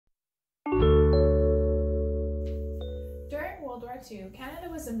II, Canada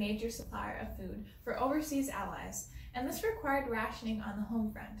was a major supplier of food for overseas allies, and this required rationing on the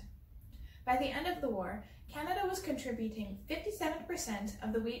home front. By the end of the war, Canada was contributing 57%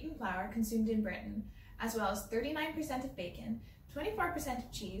 of the wheat and flour consumed in Britain, as well as 39% of bacon, 24%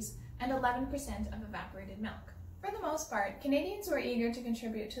 of cheese, and 11% of evaporated milk. For the most part, Canadians were eager to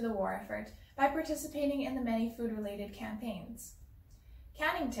contribute to the war effort by participating in the many food-related campaigns.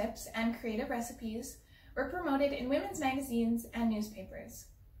 Canning tips and creative recipes were promoted in women's magazines and newspapers.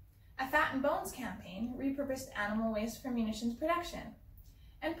 A Fat and Bones campaign repurposed animal waste for munitions production,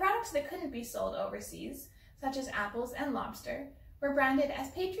 and products that couldn't be sold overseas, such as apples and lobster, were branded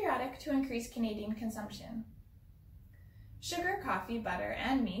as patriotic to increase Canadian consumption. Sugar, coffee, butter,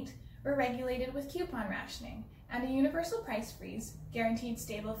 and meat were regulated with coupon rationing, and a universal price freeze guaranteed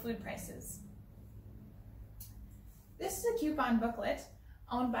stable food prices. This is a coupon booklet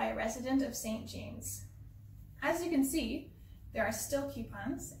owned by a resident of St. James. As you can see, there are still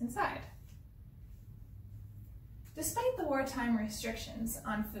coupons inside. Despite the wartime restrictions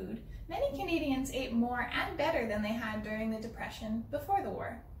on food, many Canadians ate more and better than they had during the Depression before the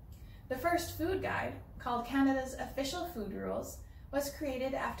war. The first food guide, called Canada's Official Food Rules, was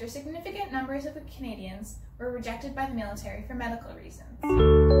created after significant numbers of Canadians were rejected by the military for medical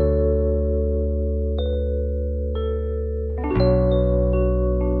reasons.